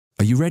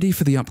Are you ready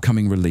for the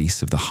upcoming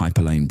release of the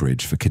Hyperlane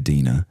Bridge for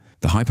Kadena?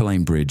 The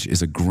Hyperlane Bridge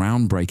is a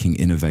groundbreaking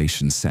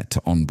innovation set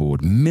to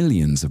onboard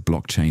millions of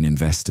blockchain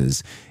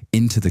investors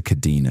into the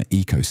Kadena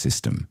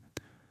ecosystem.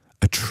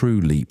 A true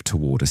leap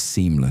toward a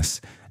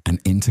seamless and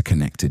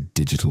interconnected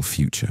digital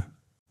future.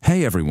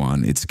 Hey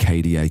everyone, it's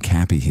KDA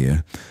Capy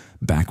here,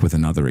 back with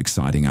another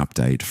exciting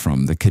update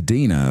from the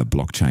Kadena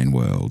blockchain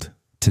world.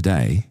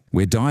 Today,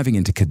 we're diving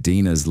into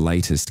Kadena's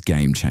latest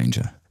game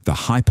changer, the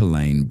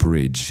Hyperlane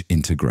Bridge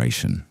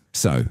integration.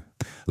 So,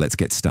 let's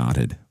get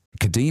started.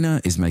 Kadena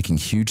is making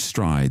huge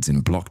strides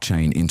in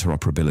blockchain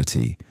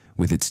interoperability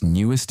with its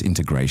newest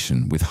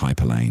integration with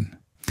Hyperlane.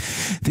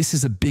 This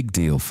is a big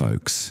deal,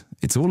 folks.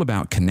 It's all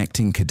about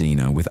connecting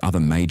Kadena with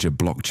other major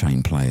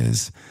blockchain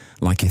players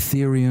like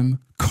Ethereum,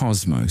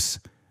 Cosmos,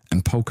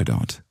 and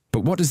Polkadot.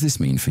 But what does this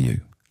mean for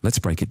you? Let's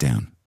break it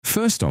down.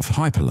 First off,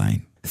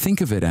 Hyperlane. Think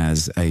of it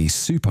as a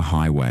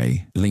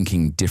superhighway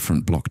linking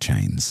different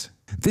blockchains.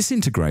 This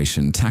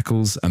integration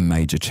tackles a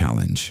major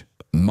challenge: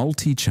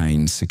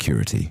 multi-chain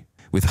security.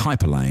 With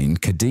Hyperlane,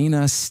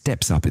 Kadena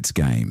steps up its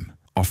game,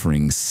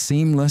 offering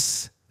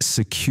seamless,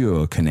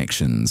 secure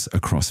connections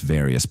across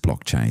various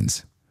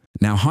blockchains.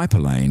 Now,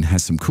 Hyperlane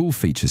has some cool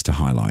features to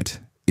highlight.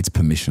 It's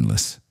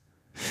permissionless,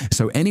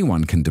 so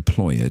anyone can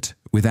deploy it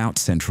without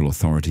central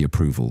authority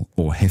approval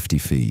or hefty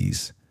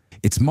fees.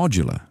 It's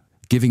modular,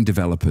 giving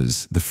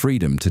developers the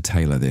freedom to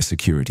tailor their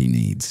security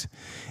needs.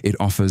 It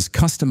offers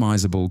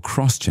customizable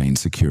cross-chain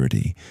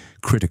security,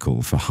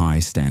 critical for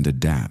high-standard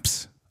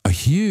dApps. A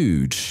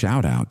huge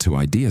shout-out to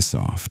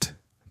Ideasoft.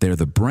 They're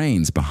the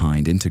brains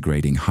behind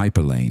integrating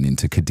Hyperlane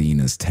into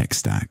Kadena's tech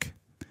stack.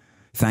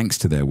 Thanks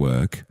to their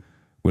work,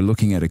 we're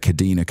looking at a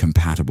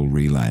Kadena-compatible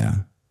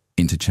relayer,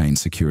 Interchain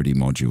Security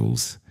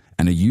Modules,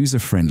 and a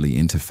user-friendly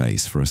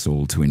interface for us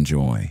all to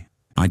enjoy.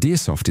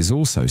 Ideasoft is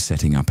also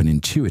setting up an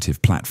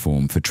intuitive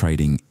platform for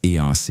trading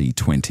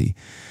ERC20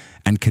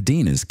 and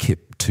Kadena's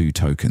KIP2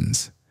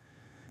 tokens.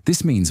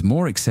 This means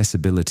more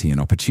accessibility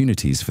and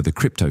opportunities for the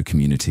crypto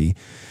community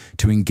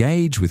to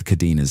engage with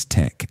Kadena's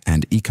tech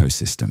and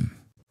ecosystem.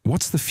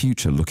 What's the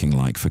future looking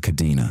like for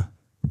Kadena?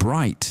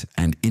 Bright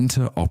and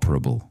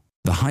interoperable.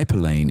 The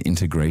Hyperlane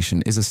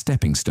integration is a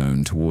stepping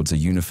stone towards a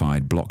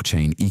unified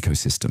blockchain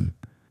ecosystem.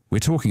 We're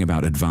talking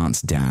about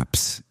advanced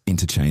dApps,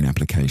 interchain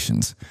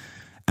applications,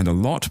 and a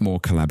lot more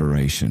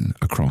collaboration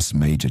across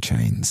major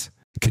chains.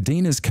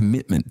 Kadena's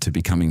commitment to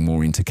becoming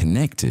more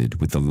interconnected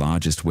with the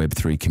largest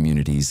Web3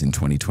 communities in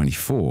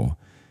 2024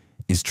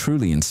 is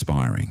truly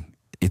inspiring.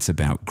 It's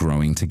about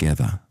growing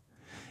together,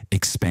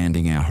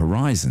 expanding our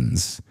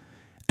horizons,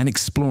 and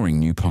exploring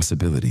new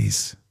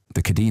possibilities.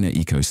 The Kadena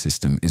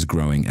ecosystem is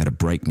growing at a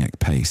breakneck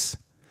pace.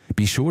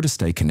 Be sure to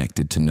stay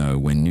connected to know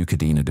when new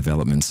Kadena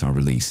developments are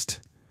released.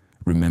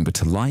 Remember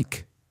to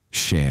like,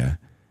 share,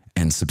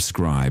 and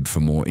subscribe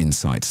for more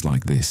insights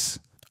like this.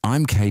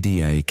 I'm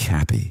KDA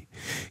Capy,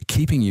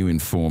 keeping you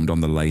informed on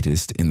the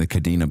latest in the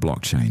Kadena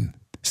blockchain.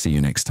 See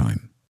you next time.